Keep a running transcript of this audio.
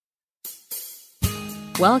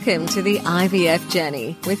Welcome to the IVF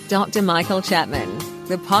Journey with Dr. Michael Chapman,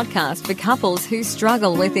 the podcast for couples who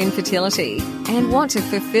struggle with infertility and want to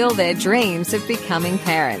fulfill their dreams of becoming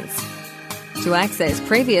parents. To access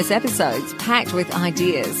previous episodes packed with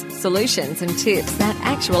ideas, solutions and tips that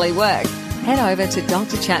actually work, head over to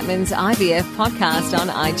Dr. Chapman's IVF podcast on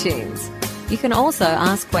iTunes. You can also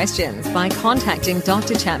ask questions by contacting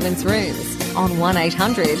Dr. Chapman's rooms on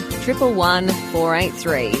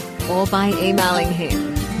 1-800-111-483 or by emailing him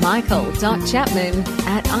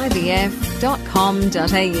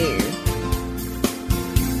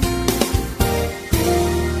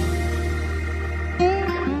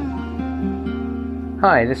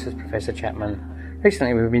Hi, this is Professor Chapman.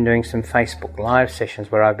 Recently we've been doing some Facebook Live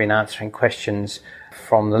sessions where I've been answering questions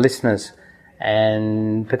from the listeners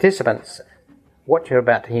and participants. What you're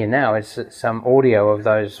about to hear now is some audio of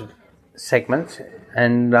those segments,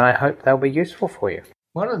 and I hope they'll be useful for you.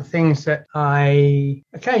 One of the things that I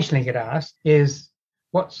occasionally get asked is,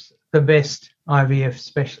 what's the best IVF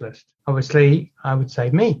specialist? Obviously, I would say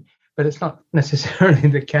me, but it's not necessarily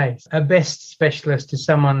the case. A best specialist is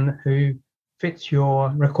someone who fits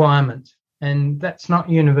your requirements, and that's not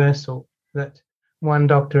universal, that one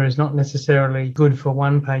doctor is not necessarily good for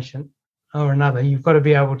one patient or another. You've got to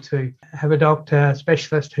be able to have a doctor, a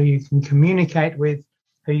specialist who you can communicate with,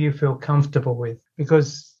 who you feel comfortable with,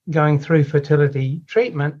 because going through fertility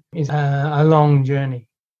treatment is a long journey.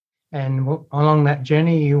 And along that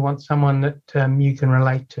journey, you want someone that you can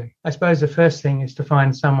relate to. I suppose the first thing is to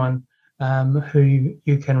find someone who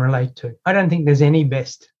you can relate to. I don't think there's any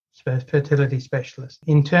best fertility specialist.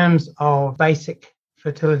 In terms of basic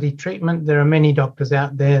fertility treatment, there are many doctors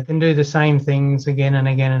out there that can do the same things again and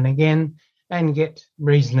again and again and get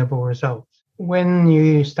reasonable results. When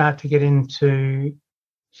you start to get into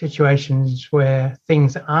situations where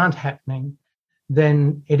things aren't happening,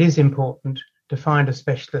 then it is important to find a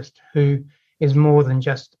specialist who is more than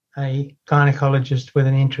just a gynecologist with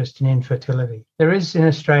an interest in infertility. There is in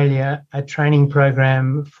Australia a training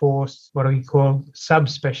program for what we call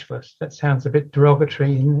subspecialists. That sounds a bit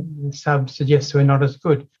derogatory, and sub suggests we're not as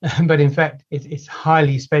good. But in fact, it's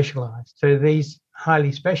highly specialised. So these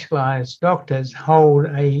highly specialised doctors hold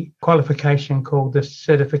a qualification called the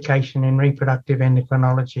Certification in Reproductive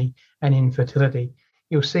Endocrinology and Infertility.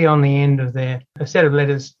 You'll see on the end of there a set of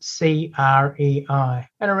letters CREI.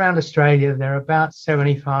 And around Australia, there are about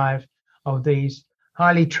 75 of these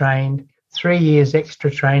highly trained, 3 years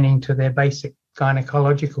extra training to their basic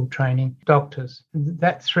gynecological training doctors.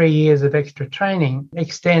 That 3 years of extra training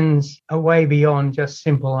extends way beyond just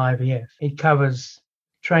simple IVF. It covers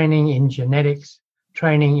training in genetics,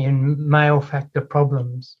 training in male factor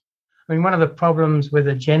problems. I mean, one of the problems with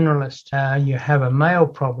a generalist, you have a male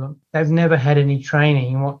problem. They've never had any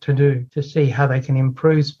training in what to do to see how they can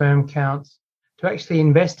improve sperm counts, to actually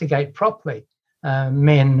investigate properly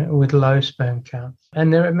men with low sperm counts.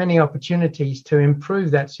 And there are many opportunities to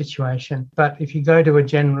improve that situation. But if you go to a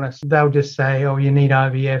generalist, they'll just say, oh, you need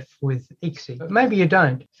IVF with ICSI. But maybe you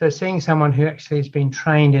don't. So seeing someone who actually has been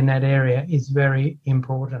trained in that area is very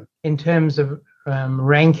important. In terms of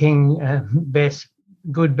ranking best,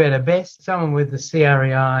 good, better, best, someone with the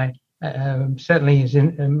CREI certainly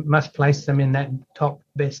must place them in that top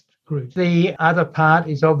best group. The other part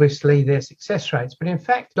is obviously their success rates, but in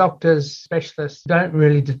fact, doctors, specialists don't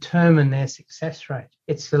really determine their success rate.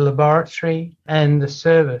 It's the laboratory and the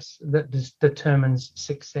service that determines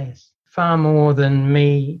success. Far more than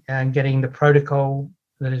me getting the protocol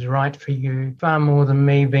that is right for you, far more than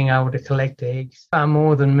me being able to collect eggs, far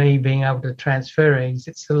more than me being able to transfer eggs.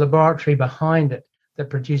 It's the laboratory behind it that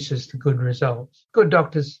produces the good results. Good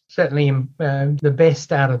doctors certainly the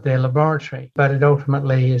best out of their laboratory, but it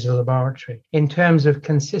ultimately is a laboratory. In terms of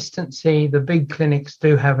consistency, the big clinics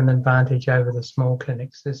do have an advantage over the small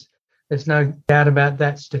clinics. There's no doubt about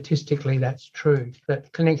that. Statistically, that's true.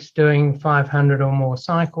 That clinics doing 500 or more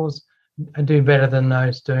cycles do better than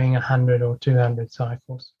those doing 100 or 200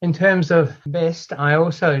 cycles. In terms of best, I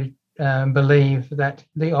also believe that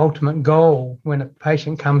the ultimate goal when a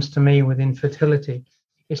patient comes to me with infertility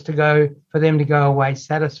is for them to go away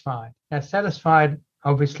satisfied. Now, satisfied,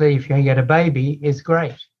 obviously, if you get a baby, is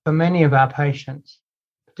great. For many of our patients,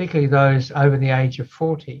 particularly those over the age of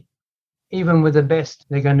 40, even with the best,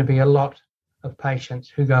 there are going to be a lot of patients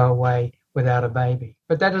who go away without a baby.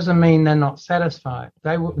 But that doesn't mean they're not satisfied.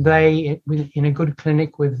 They in a good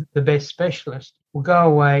clinic with the best specialist, will go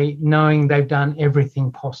away knowing they've done everything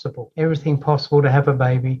possible to have a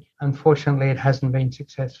baby. Unfortunately, it hasn't been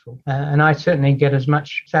successful. And I certainly get as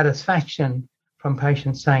much satisfaction from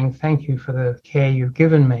patients saying, thank you for the care you've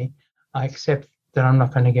given me. I accept that I'm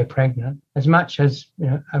not going to get pregnant, as much as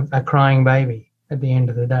a crying baby. at the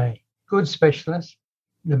end of the day. Good specialists,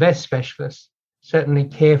 the best specialists, certainly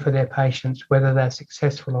care for their patients, whether they're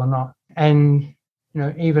successful or not. And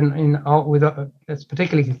even that's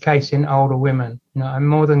particularly the case in older women. I'm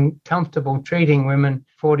more than comfortable treating women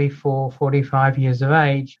 44, 45 years of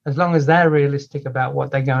age, as long as they're realistic about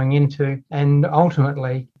what they're going into, and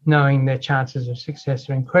ultimately knowing their chances of success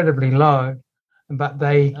are incredibly low. But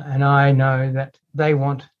they and I know that they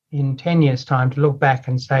want in 10 years' time to look back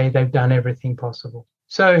and say they've done everything possible.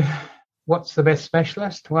 So what's the best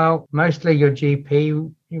specialist? Well, mostly your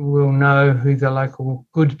GP will know who the local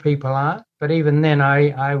good people are. But even then,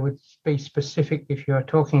 I would be specific. If you're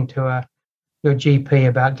talking to your GP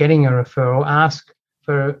about getting a referral, ask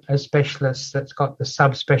for a specialist that's got the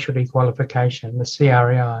subspecialty qualification, the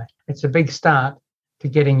CREI. It's a big start to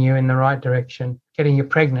getting you in the right direction, getting you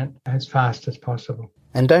pregnant as fast as possible.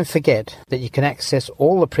 And don't forget that you can access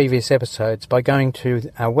all the previous episodes by going to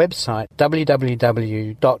our website,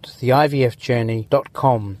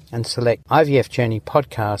 www.theivfjourney.com, and select IVF Journey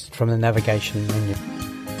podcast from the navigation menu.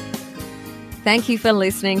 Thank you for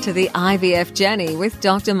listening to the IVF Journey with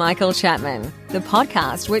Dr. Michael Chapman, the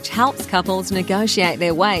podcast which helps couples negotiate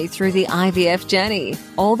their way through the IVF journey,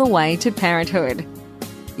 all the way to parenthood.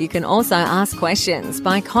 You can also ask questions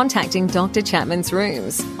by contacting Dr. Chapman's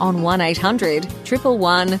rooms on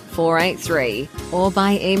 1-800-111 483 or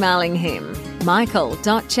by emailing him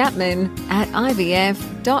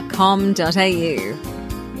michael.chapman@ivf.com.au.